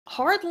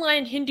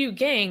hardline Hindu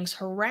gangs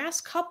harass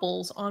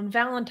couples on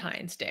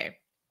Valentine's Day.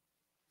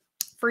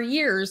 For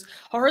years,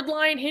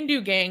 hardline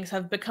Hindu gangs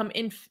have become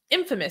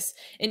infamous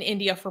in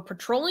India for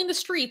patrolling the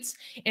streets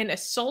and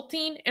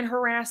assaulting and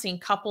harassing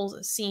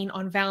couples seen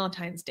on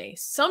Valentine's Day,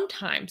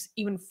 sometimes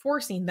even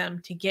forcing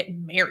them to get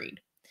married.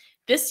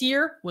 This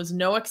year was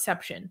no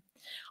exception.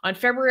 On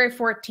February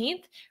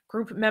 14th,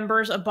 group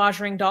members of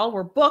Bajrang Dal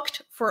were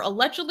booked for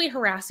allegedly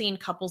harassing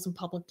couples in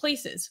public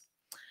places.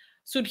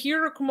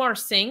 Sudhir Kumar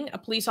Singh, a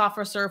police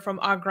officer from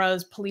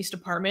Agra's police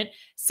department,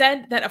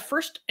 said that a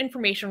first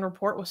information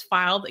report was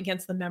filed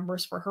against the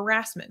members for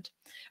harassment.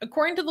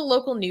 According to the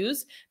local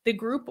news, the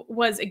group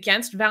was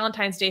against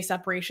Valentine's Day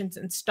separations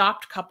and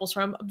stopped couples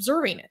from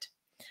observing it.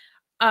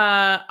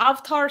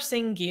 Avtar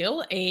Singh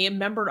Gill, a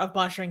member of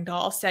Bajrang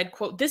Dal, said,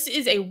 quote, "This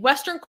is a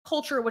Western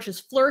culture which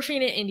is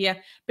flourishing in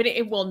India, but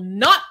it will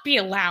not be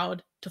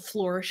allowed to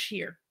flourish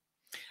here."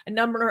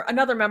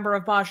 Another member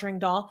of Bajrang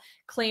Dal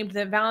claimed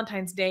that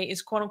Valentine's Day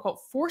is, quote unquote,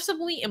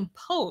 forcibly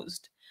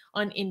imposed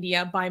on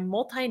India by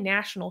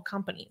multinational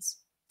companies.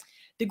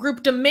 The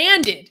group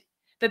demanded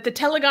that the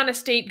Telangana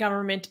state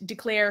government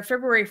declare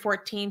February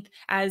 14th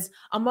as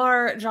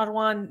Amar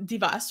Jawan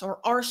Diwas, or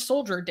Our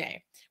Soldier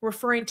Day,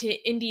 referring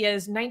to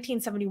India's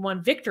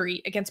 1971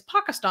 victory against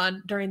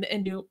Pakistan during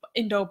the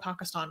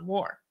Indo-Pakistan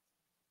War.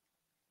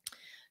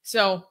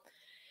 So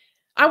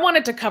I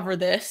wanted to cover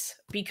this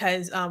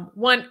because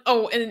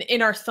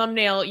in our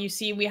thumbnail, you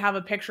see we have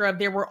a picture of,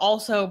 there were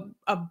also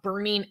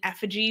burning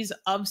effigies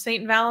of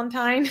Saint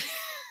Valentine.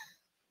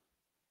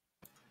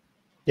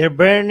 They're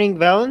burning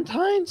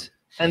Valentines?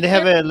 And they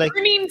have a like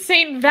burning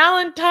Saint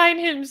Valentine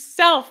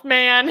himself,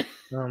 man.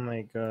 Oh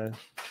my god.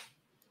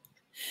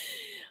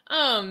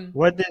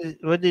 What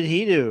did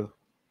he do?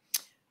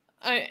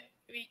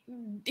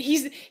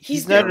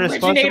 He's the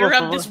originator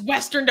of this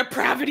Western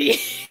depravity.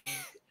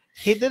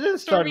 He didn't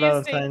start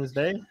Valentine's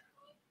Day.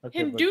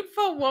 Okay,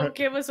 Hindutva won't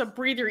give us a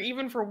breather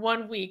even for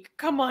 1 week.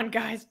 Come on,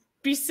 guys.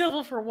 Be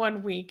civil for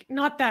 1 week.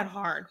 Not that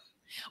hard.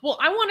 Well,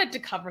 I wanted to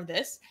cover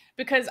this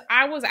because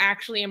I was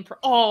actually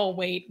oh,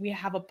 wait. We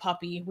have a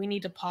puppy. We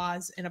need to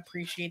pause and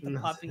appreciate the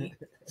puppy.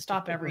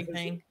 Stop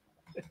everything.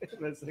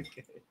 That's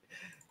okay.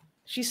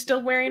 She's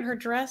still wearing her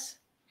dress?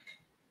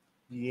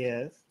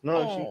 Yes.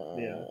 No,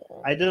 yeah.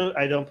 I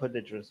don't put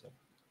the dress on.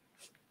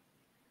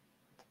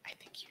 I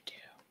think you do.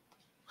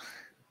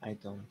 I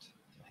don't.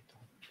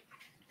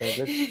 That's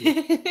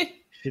cute.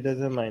 She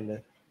doesn't mind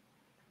it.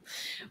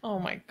 Oh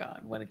my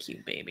god, what a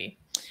cute baby.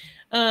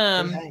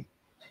 All right.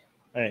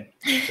 Bring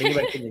it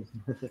back to me.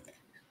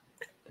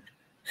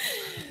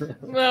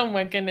 Oh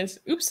my goodness.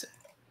 Oops.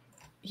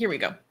 Here we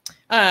go.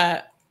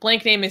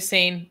 Blank name is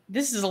saying,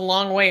 this is a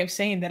long way of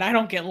saying that I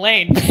don't get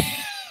laid.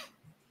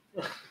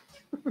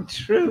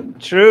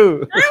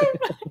 True.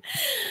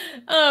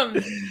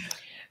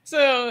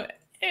 So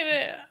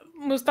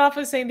Mustafa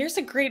is saying, there's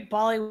a great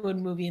Bollywood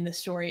movie in this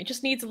story. It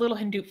just needs a little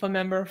Hindutva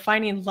member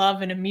finding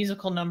love in a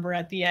musical number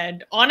at the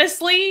end.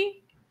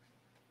 Honestly,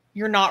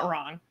 you're not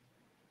wrong.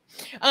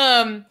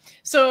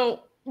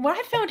 So what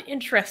I found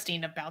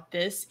interesting about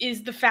this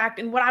is the fact,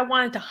 and what I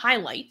wanted to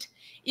highlight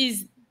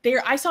is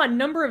I saw a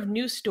number of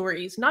news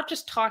stories, not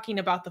just talking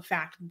about the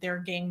fact that there are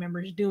gang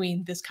members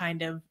doing this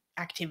kind of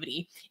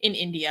activity in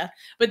India,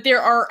 but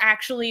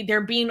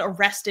they're being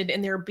arrested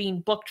and they're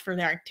being booked for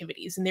their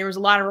activities. And there was a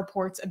lot of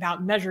reports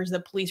about measures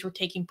that police were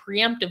taking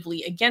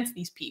preemptively against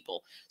these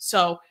people.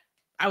 So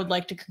I would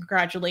like to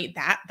congratulate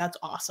that. That's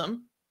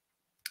awesome.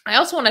 I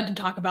also wanted to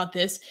talk about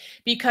this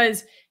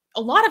because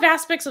a lot of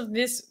aspects of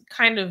this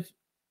kind of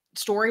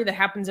story that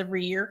happens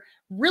every year,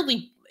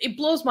 really, it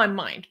blows my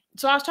mind.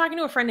 So I was talking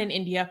to a friend in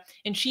India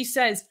and she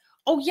says,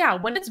 oh yeah,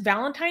 when it's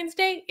Valentine's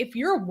Day, if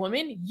you're a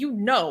woman, you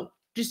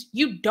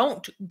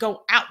don't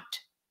go out.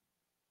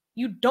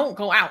 You don't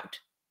go out.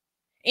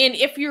 And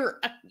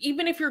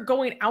even if you're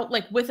going out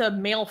like with a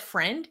male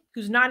friend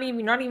who's not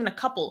even a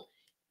couple,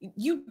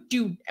 you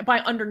do, by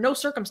under no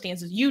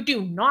circumstances, you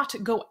do not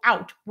go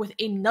out with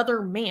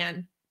another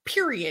man,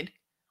 period,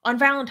 on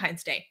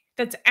Valentine's Day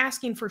that's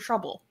asking for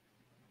trouble.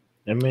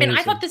 Amazing. And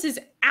I thought this is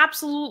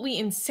absolutely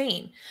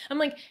insane. I'm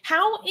like,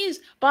 how is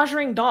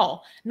Bajrang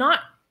Dal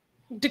not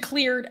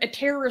declared a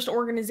terrorist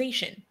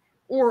organization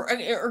or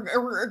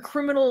a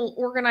criminal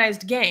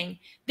organized gang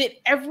that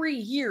every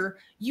year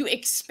you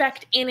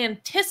expect and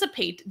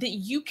anticipate that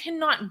you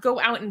cannot go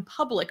out in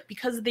public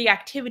because of the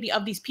activity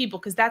of these people,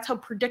 because that's how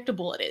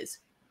predictable it is?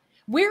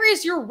 Where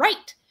is your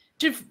right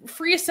to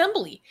free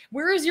assembly?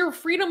 Where is your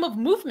freedom of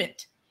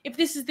movement? If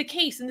this is the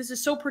case and this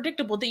is so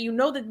predictable that you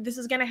know that this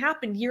is going to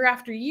happen year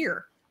after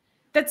year,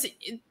 that's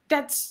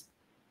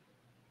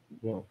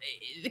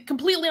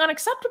completely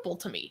unacceptable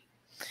to me.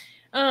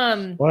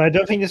 Well, I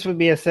don't think this would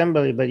be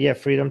assembly, but yeah,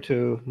 freedom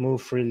to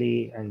move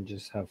freely and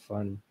just have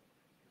fun.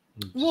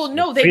 Well,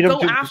 no, they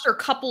go after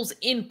couples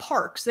in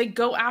parks. They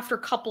go after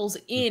couples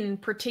in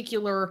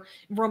particular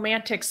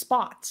romantic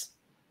spots.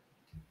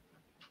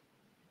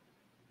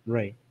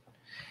 Right.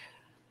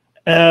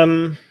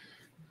 I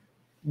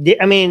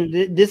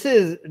mean, this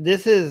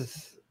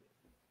is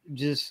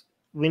just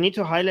we need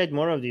to highlight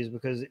more of these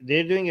because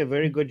they're doing a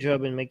very good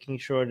job in making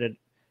sure that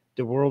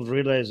the world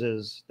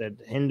realizes that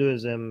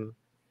Hinduism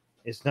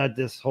is not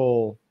this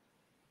whole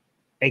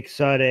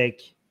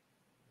exotic,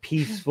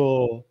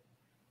 peaceful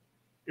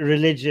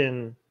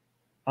religion,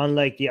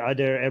 unlike the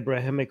other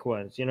Abrahamic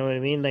ones. You know what I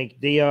mean? Like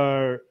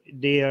they're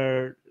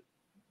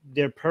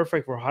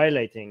perfect for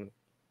highlighting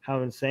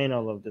how insane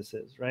all of this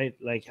is, right?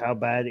 Like how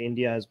bad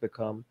India has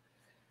become.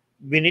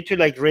 We need to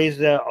like raise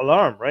the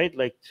alarm, right?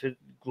 Like to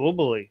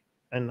globally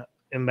and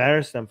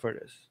embarrass them for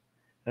this.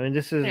 I mean,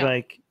 this is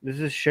this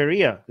is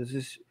Sharia. This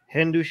is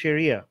Hindu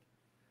Sharia.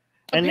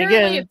 And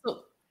apparently again,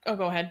 oh,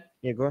 go ahead.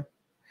 Yeah, go.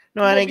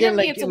 No, Well, and again,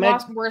 apparently like it's a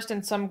lot worse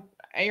in some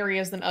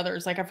areas than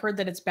others. Like I've heard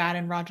that it's bad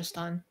in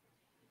Rajasthan.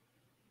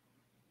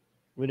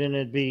 Wouldn't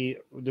it be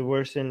the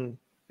worst in?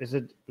 Is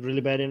it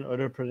really bad in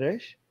Uttar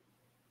Pradesh?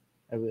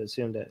 I would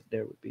assume that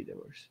there would be the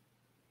worst.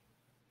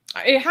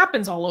 It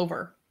happens all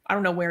over. I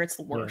don't know where it's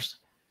the worst.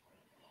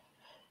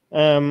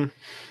 Yeah.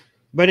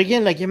 But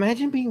again, like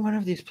imagine being one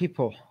of these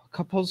people,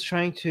 couples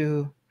trying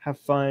to have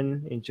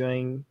fun,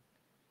 enjoying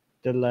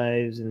their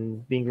lives,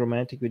 and being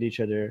romantic with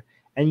each other,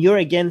 and you're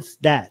against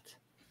that,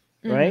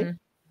 right? Mm-hmm.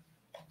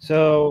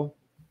 So,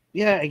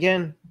 yeah,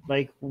 again,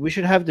 like we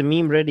should have the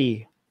meme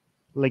ready.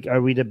 Like,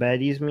 are we the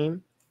baddies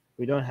meme?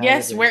 We don't have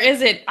Yes, it. where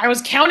is it? I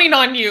was counting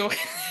on you.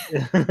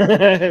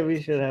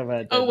 We should have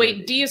had. Oh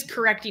wait, Dee is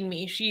correcting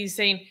me. She's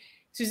saying,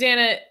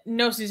 Susanna,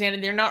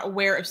 they're not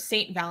aware of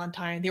Saint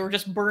Valentine. They were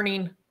just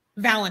burning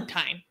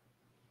Valentine.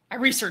 I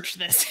researched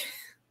this.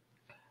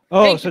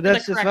 Oh, so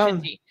that's just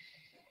Valentine.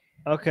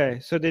 Okay,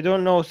 so they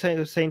don't know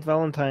Saint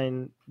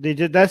Valentine. They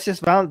did. That's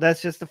just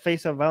the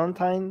face of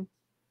Valentine.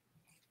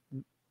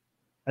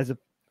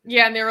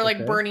 Yeah, and they were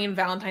like burning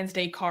Valentine's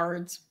Day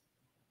cards.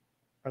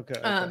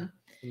 Okay.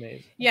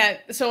 Amazing. Yeah,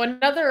 so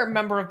another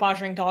member of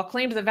Bajrang Dal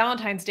claimed that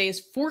Valentine's Day is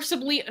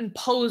forcibly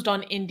imposed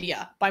on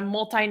India by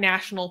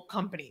multinational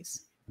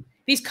companies.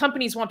 These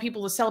companies want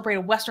people to celebrate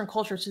a Western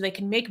culture so they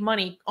can make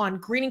money on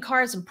greeting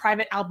cards and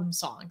private album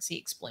songs, he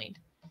explained.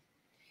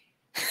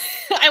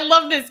 I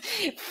love this.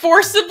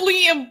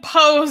 Forcibly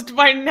imposed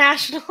by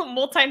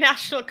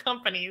multinational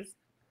companies.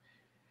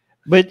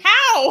 But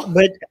how?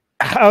 But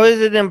how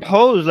is it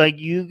imposed? Like,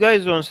 you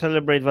guys don't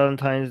celebrate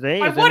Valentine's Day.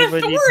 By what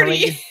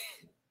authority?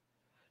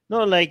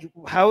 No, like,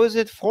 how is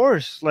it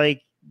forced?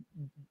 Like,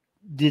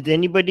 did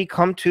anybody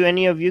come to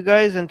any of you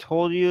guys and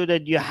told you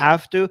that you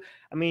have to?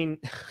 I mean,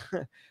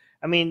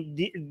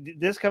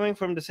 this coming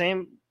from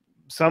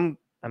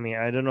I mean,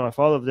 I don't know if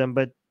all of them,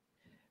 but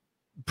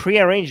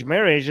pre-arranged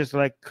marriage is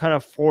like kind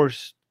of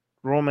forced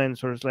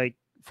romance, or it's like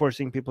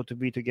forcing people to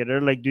be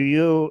together. Like, do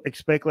you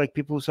expect like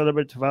people who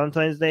celebrate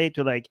Valentine's Day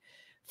to like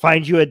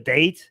find you a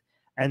date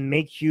and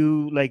make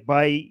you like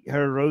buy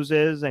her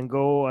roses and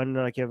go on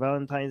like a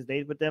Valentine's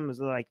date with them? Is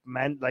it like,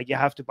 man, like you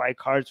have to buy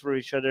cards for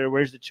each other?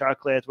 Where's the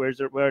chocolate? Where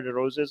are the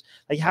roses?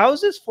 Like, how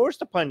is this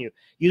forced upon you?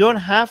 You don't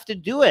have to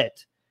do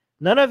it.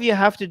 None of you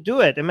have to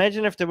do it.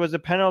 Imagine if there was a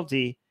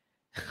penalty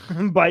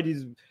by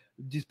these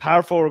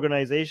powerful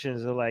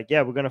organizations. Are like,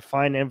 yeah, we're gonna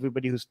fine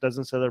everybody who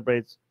doesn't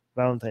celebrate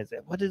Valentine's Day.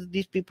 What is,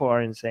 these people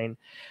are insane.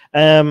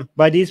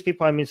 By these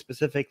people, I mean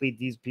specifically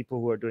these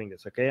people who are doing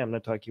this. Okay, I'm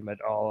not talking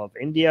about all of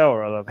India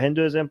or all of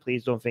Hinduism.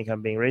 Please don't think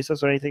I'm being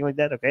racist or anything like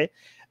that. Okay.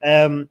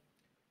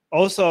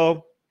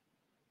 Also,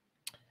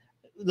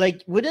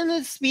 like, wouldn't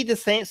this be the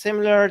same,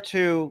 similar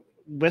to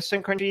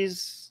Western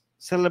countries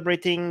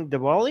celebrating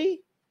Diwali?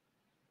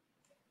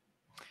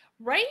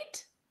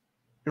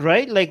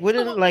 Right? Like,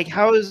 wouldn't, like,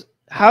 how is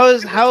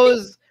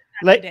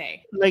like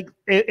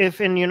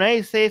if in the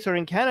United States or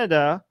in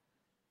Canada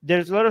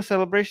there's a lot of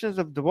celebrations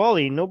of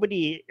Diwali,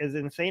 nobody is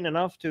insane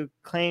enough to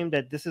claim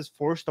that this is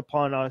forced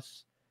upon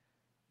us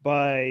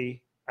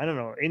by, I don't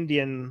know,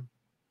 Indian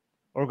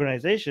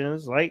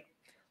organizations. Like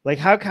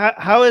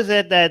how is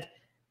it that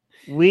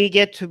we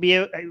get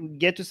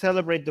to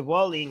celebrate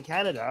Diwali in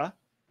Canada,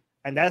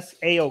 and that's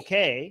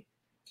a-okay,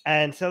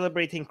 and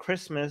celebrating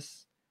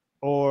Christmas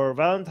or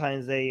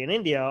Valentine's Day in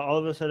India all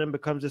of a sudden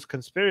becomes this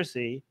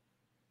conspiracy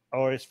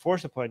or is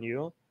forced upon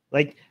you?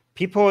 Like,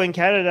 people in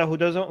Canada who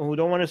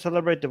don't want to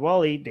celebrate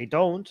Diwali, they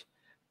don't,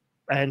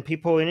 and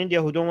people in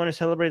India who don't want to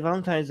celebrate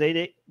Valentine's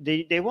Day,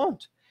 they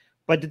won't.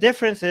 But the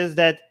difference is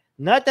that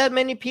not that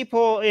many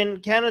people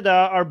in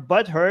Canada are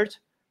butthurt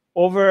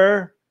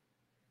over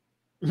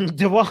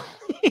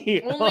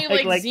Diwali.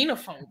 Only like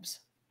xenophobes.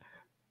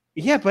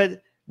 Yeah,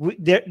 but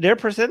their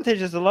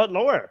percentage is a lot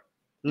lower.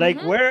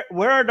 Like, where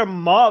are the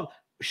mob?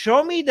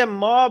 Show me the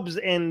mobs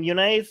in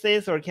United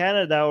States or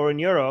Canada or in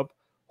Europe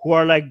who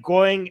are like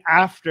going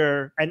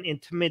after and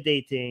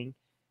intimidating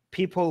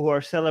people who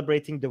are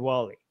celebrating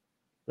Diwali.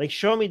 Like,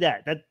 show me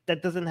that.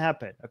 That doesn't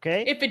happen.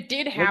 Okay. If it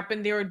did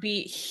happen, there would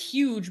be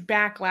huge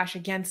backlash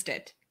against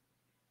it,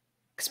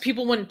 because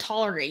people wouldn't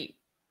tolerate,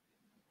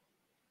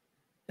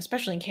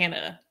 especially in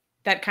Canada,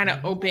 that kind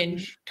of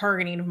open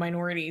targeting of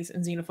minorities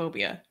and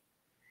xenophobia.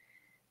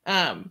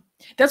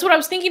 That's what I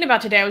was thinking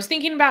about today. I was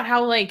thinking about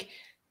how, like,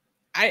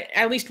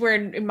 at least where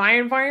in my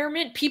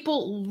environment,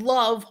 people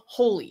love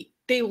Holi.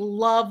 They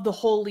love the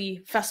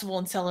Holi festival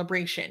and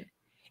celebration.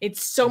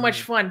 It's so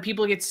much fun.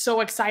 People get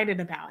so excited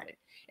about it,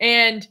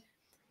 and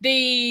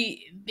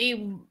they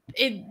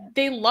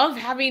love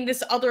having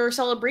this other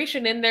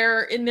celebration in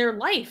their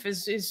life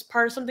is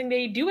part of something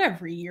they do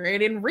every year.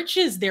 It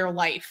enriches their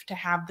life to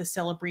have the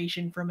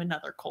celebration from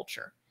another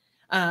culture.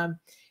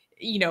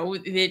 You know,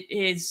 it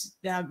is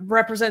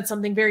represents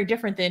something very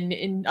different than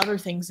in other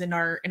things in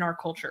our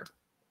culture.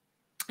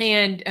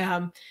 And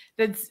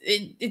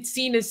it's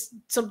seen as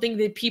something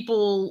that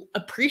people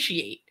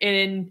appreciate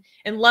and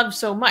love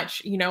so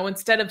much, you know,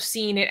 instead of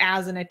seeing it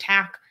as an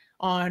attack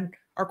on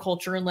our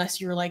culture, unless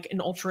you're like an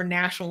ultra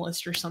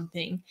nationalist or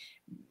something,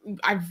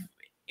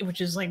 which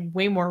is like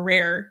way more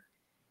rare.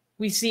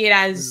 We see it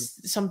as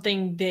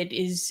something that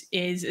is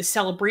a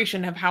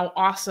celebration of how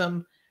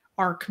awesome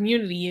our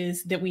community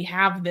is, that we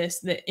have this,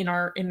 that in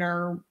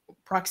our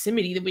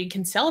proximity, that we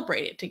can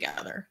celebrate it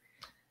together.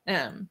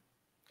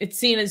 It's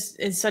seen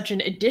as such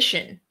an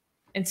addition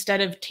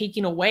instead of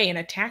taking away and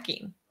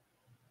attacking.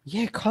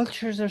 Yeah,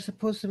 cultures are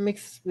supposed to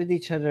mix with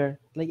each other.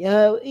 Like,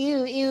 oh,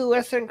 ew,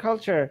 Western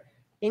culture.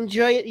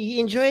 Enjoy it. You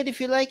enjoy it if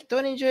you like.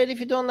 Don't enjoy it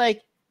if you don't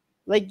like.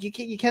 Like, you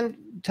can't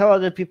tell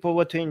other people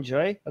what to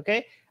enjoy.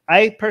 Okay,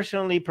 I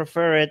personally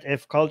prefer it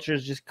if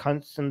cultures just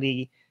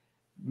constantly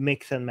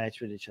mix and match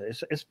with each other.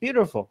 It's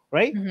beautiful,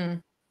 right? Mm-hmm.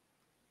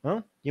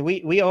 Huh? Yeah,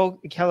 we owe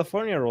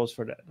California rolls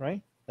for that,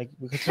 right? Like,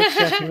 we took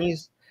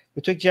Japanese.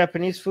 We took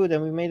Japanese food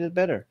and we made it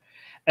better.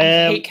 I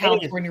hate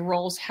California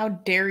rolls. How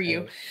dare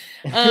you?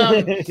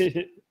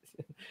 It's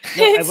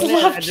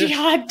Love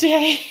Jihad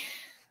Day.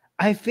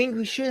 I think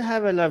we should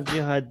have a Love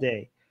Jihad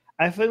Day.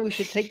 I think we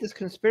should take this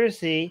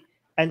conspiracy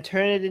and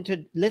turn it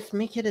into, let's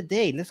make it a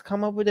day. Let's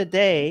come up with a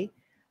day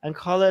and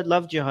call it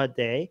Love Jihad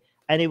Day.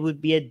 And it would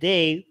be a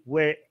day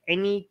where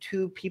any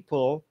two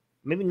people,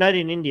 maybe not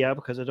in India,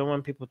 because I don't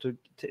want people to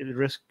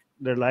risk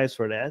their lives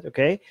for that,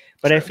 okay?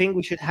 But sure. I think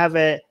we should have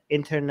an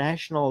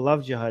international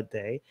Love Jihad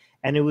Day,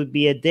 and it would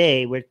be a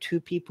day where two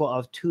people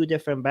of two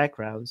different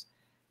backgrounds,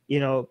 you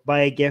know,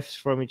 buy gifts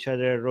from each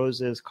other,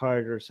 roses,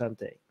 card, or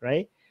something,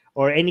 right?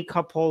 Or any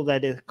couple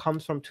that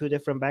comes from two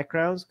different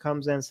backgrounds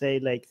comes and say,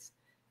 like,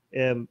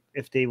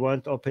 if they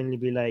want openly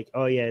be like,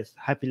 oh yes,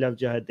 happy Love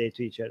Jihad Day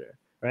to each other,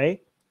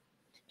 right?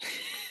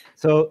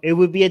 So it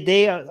would be a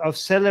day of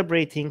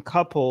celebrating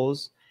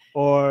couples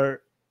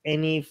or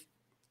any,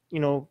 you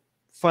know,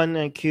 fun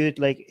and cute,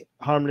 like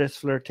harmless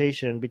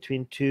flirtation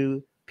between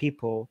two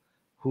people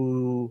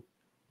who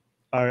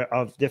are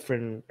of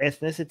different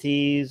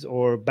ethnicities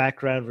or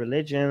background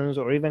religions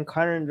or even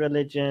current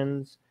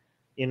religions,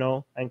 you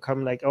know, and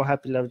come like, oh,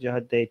 happy Love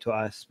Jihad Day to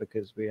us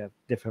because we have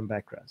different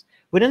backgrounds.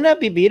 Wouldn't that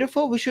be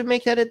beautiful? We should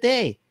make that a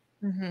day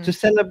to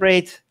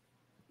celebrate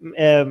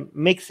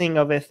mixing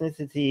of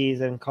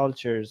ethnicities and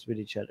cultures with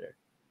each other.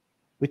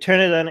 We turn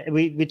it on.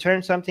 We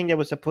turn something that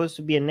was supposed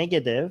to be a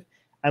negative,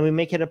 and we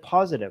make it a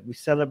positive. We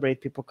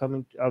celebrate people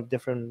coming of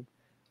different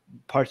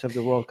parts of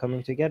the world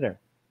coming together.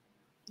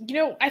 You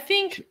know, I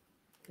think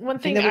one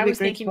thing I was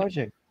thinking.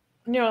 Project.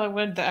 You know,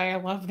 I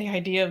love the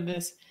idea of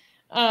this.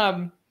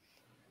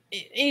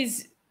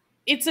 It's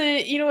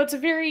a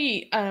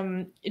very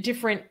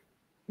different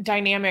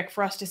dynamic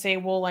for us to say,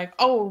 well, like,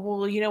 oh,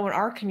 well, you know, in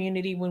our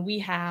community, when we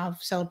have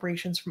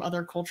celebrations from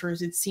other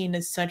cultures, it's seen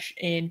as such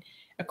a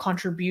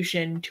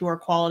contribution to our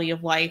quality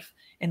of life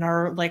and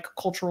our like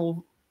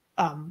cultural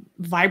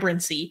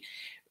vibrancy.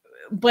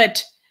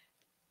 But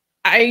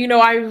I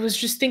was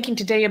just thinking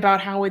today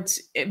about how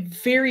it's a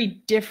very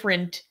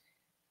different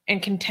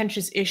and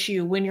contentious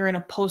issue when you're in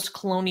a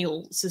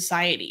post-colonial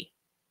society,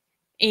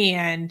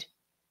 and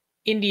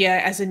India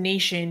as a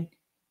nation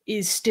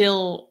is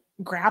still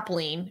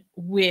grappling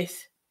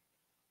with,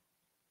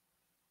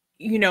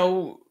 you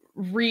know,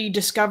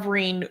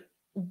 rediscovering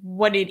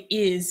what it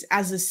is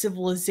as a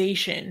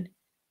civilization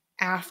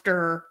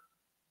after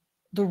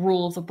the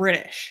rule of the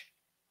British.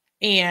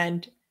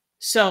 And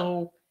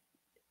so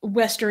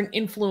Western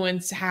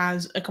influence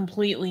has a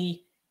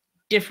completely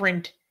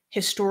different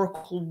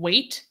historical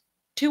weight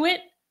to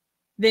it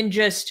than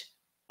just,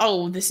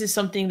 oh, this is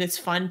something that's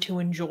fun to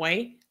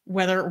enjoy,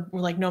 whether,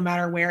 like, no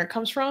matter where it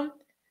comes from,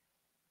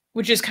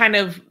 which is kind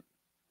of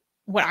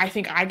what I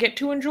think I get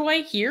to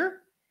enjoy here.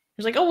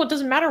 It's like, oh, well, it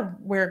doesn't matter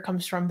where it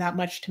comes from that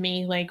much to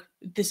me. Like,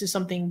 this is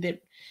something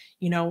that,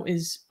 you know,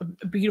 is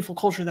a beautiful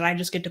culture that I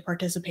just get to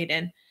participate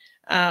in.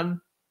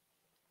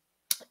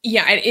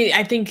 Yeah,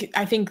 I think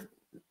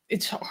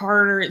it's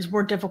harder. It's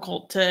more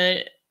difficult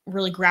to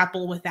really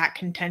grapple with that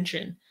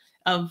contention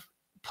of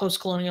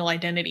post-colonial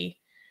identity.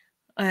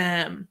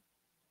 Yeah,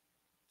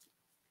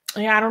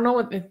 I don't know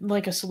what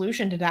like a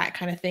solution to that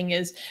kind of thing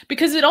is,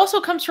 because it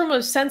also comes from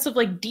a sense of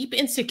like deep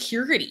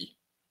insecurity.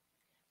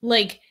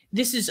 Like,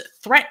 this is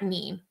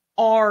threatening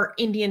our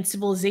Indian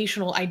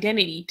civilizational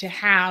identity to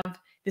have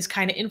this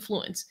kind of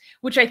influence,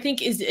 which I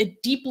think is a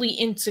deeply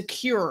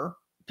insecure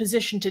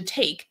position to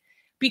take,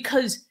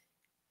 because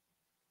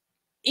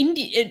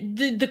India,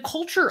 the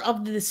culture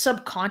of the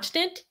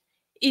subcontinent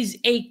is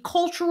a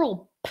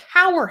cultural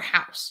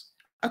powerhouse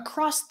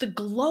across the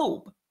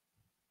globe.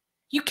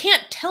 You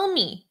can't tell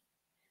me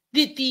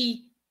that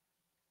the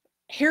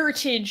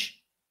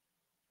heritage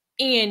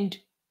and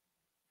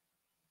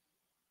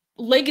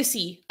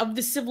legacy of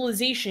the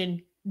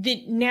civilization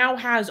that now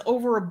has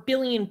over 1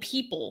 billion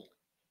people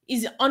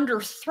is under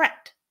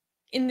threat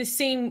in the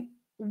same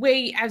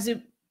way as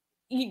it,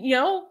 you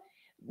know,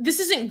 this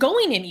isn't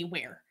going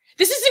anywhere.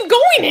 This isn't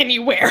going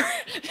anywhere.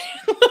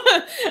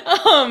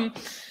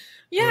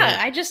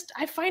 Yeah, right.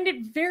 I find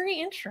it very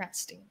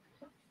interesting.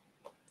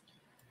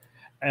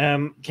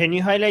 Can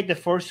you highlight the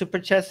 4 super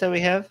chats that we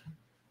have?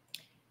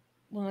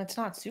 Well, it's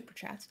not super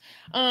chats.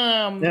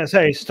 No,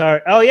 sorry,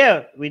 star. Oh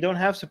yeah, we don't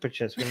have super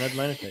chats. We're not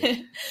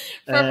monetized.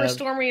 Forever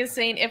Stormy is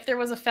saying if there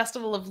was a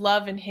festival of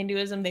love in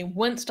Hinduism, they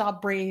wouldn't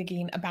stop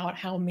bragging about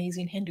how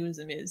amazing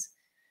Hinduism is.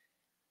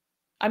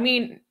 I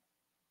mean,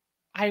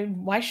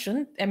 why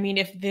shouldn't? I mean,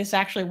 if this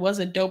actually was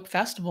a dope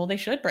festival, they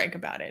should brag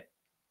about it.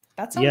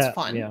 That sounds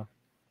fun. Yeah.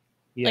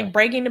 Like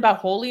bragging about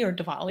Holi or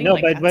Diwali. No,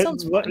 like,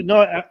 but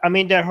no, I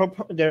mean,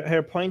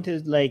 her point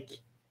is like,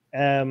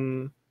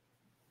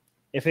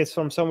 if it's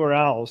from somewhere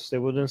else, they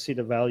wouldn't see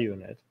the value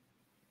in it.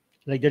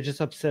 Like, they're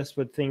just obsessed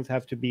with things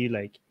have to be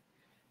like,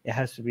 it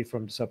has to be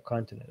from the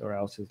subcontinent, or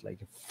else it's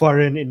like a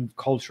foreign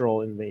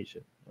cultural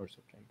invasion or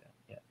something like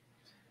that.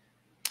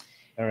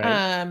 Yeah. All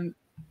right.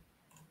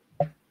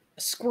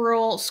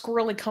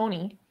 Squirrely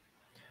Coney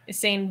is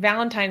saying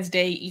Valentine's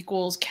Day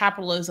equals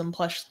capitalism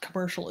plus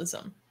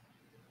commercialism.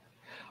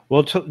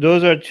 Well,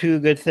 those are 2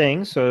 good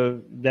things, so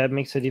that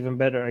makes it even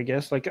better, I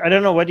guess. Like, I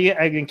don't know,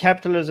 I mean,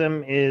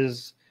 capitalism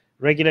is...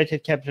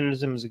 regulated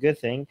capitalism is a good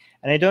thing,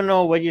 and I don't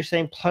know what you're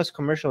saying plus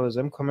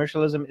commercialism.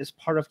 Commercialism is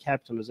part of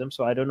capitalism,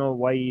 so I don't know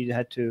why you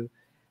had to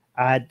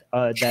add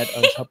that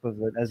on top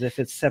of it as if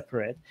it's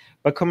separate.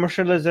 But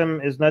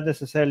commercialism is not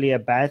necessarily a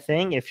bad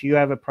thing. If you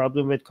have a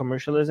problem with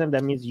commercialism,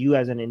 that means you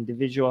as an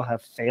individual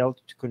have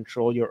failed to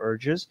control your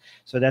urges,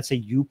 so that's a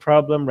you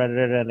problem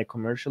rather than a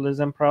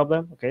commercialism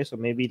problem. Okay, so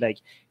maybe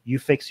like you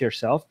fix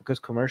yourself, because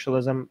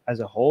commercialism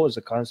as a whole is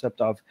a concept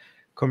of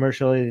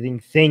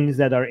commercializing things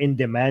that are in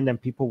demand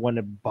and people want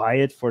to buy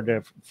it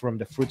from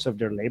the fruits of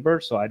their labor.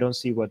 So I don't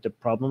see what the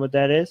problem with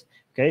that is.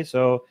 Okay,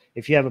 so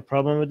if you have a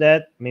problem with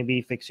that,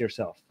 maybe fix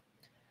yourself.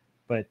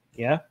 But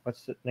yeah,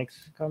 what's the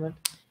next comment?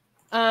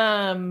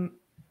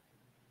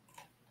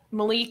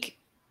 Malik,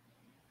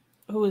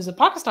 who is a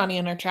Pakistani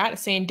in our chat, is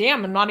saying,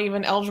 damn, I'm not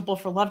even eligible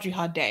for Love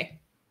Jihad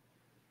Day.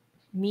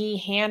 Me,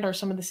 hand are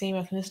some of the same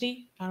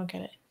ethnicity? I don't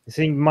get it. It's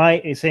saying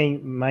my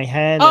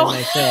hand and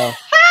myself.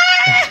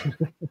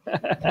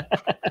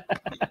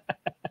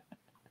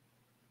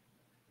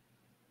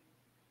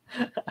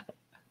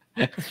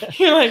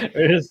 You're like,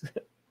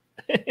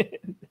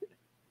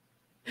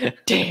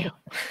 damn.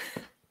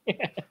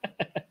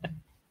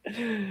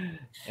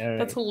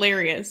 That's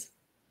hilarious.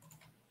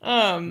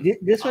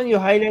 This one you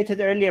highlighted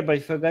earlier, but I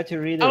forgot to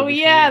read it. Oh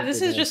yeah,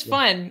 this is just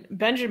fun.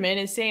 Benjamin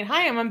is saying,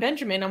 hi, I'm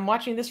Benjamin. I'm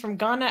watching this from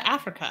Ghana,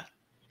 Africa.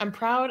 I'm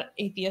proud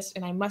atheist,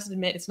 and I must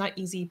admit it's not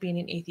easy being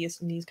an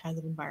atheist in these kinds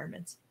of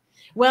environments.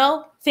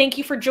 Well, thank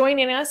you for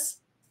joining us.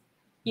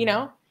 You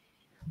know,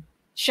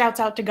 shouts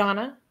out to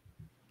Ghana.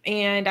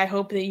 And I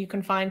hope that you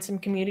can find some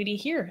community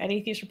here at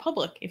Atheist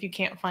Republic if you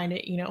can't find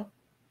it, you know,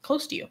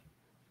 close to you.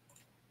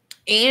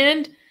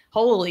 And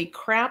holy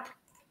crap,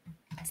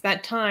 it's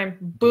that time.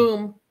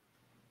 Boom.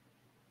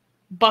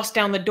 Bust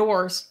down the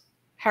doors.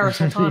 Harass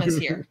Sultan is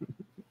here.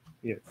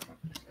 Yes.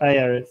 Hi,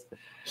 Harass.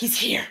 He's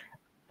here.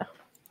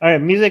 All right,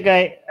 music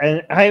guy,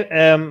 and hi,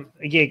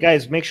 yeah,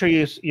 guys, make sure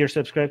you're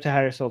subscribed to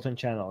Harass Sultan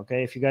channel,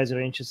 okay? If you guys are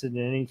interested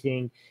in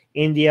anything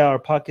India or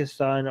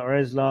Pakistan or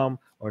Islam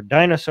or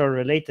dinosaur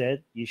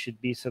related, you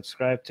should be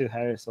subscribed to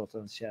Harass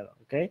Sultan's channel,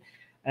 okay?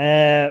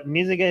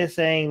 Music guy is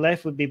saying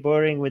life would be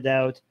boring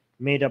without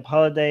made-up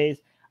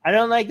holidays. I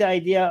don't like the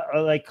idea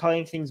of like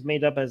calling things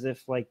made up as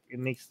if like it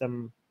makes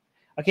them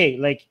okay,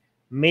 like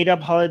made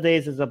up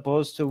holidays as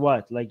opposed to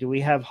what? Like, do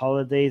we have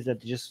holidays that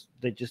just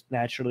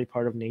naturally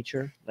part of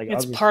nature? Like,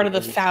 it's part of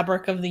the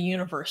fabric of the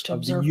universe to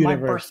observe my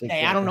birthday.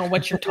 Exactly. I don't know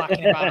what you're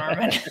talking about,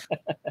 Armin.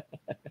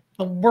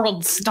 The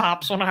world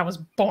stops when I was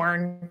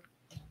born.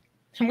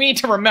 And we need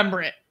to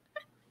remember it.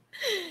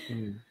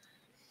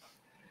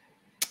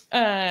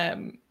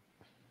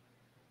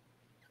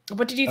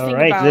 What did you think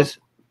about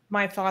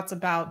my thoughts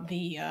about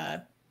the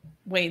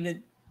way that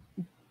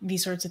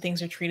these sorts of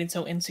things are treated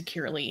so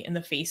insecurely in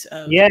the face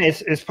of? Yeah,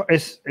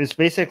 it's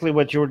basically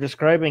what you were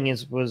describing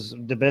was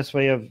the best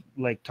way of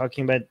like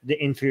talking about the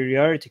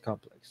inferiority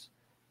complex,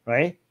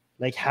 right?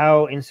 Like,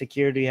 how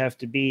insecure do you have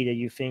to be that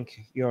you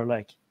think you're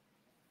like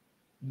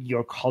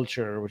your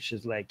culture, which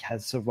is like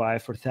has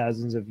survived for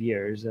thousands of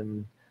years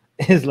and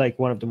is like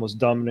one of the most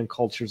dominant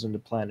cultures on the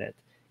planet,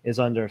 is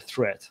under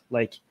threat?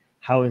 Like,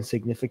 how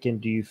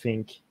insignificant do you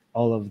think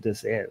all of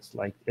this is?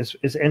 Like, it's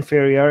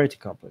inferiority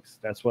complex.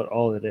 That's what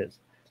all it is.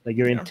 Like,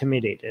 you're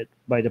intimidated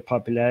by the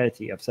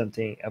popularity of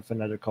something, of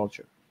another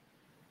culture.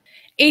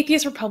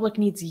 Atheist Republic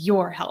needs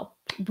your help.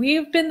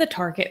 We've been the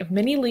target of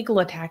many legal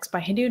attacks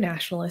by Hindu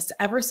nationalists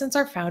ever since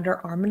our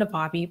founder, Armin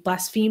Navabi,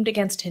 blasphemed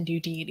against Hindu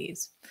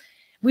deities.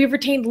 We have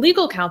retained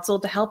legal counsel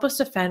to help us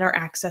defend our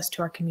access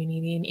to our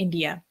community in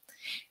India.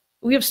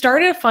 We have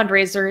started a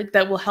fundraiser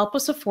that will help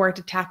us afford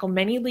to tackle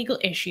many legal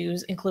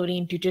issues,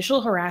 including judicial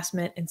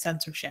harassment and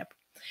censorship.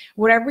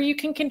 Whatever you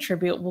can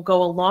contribute will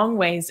go a long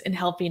ways in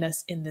helping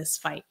us in this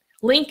fight.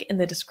 Link in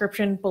the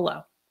description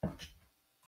below.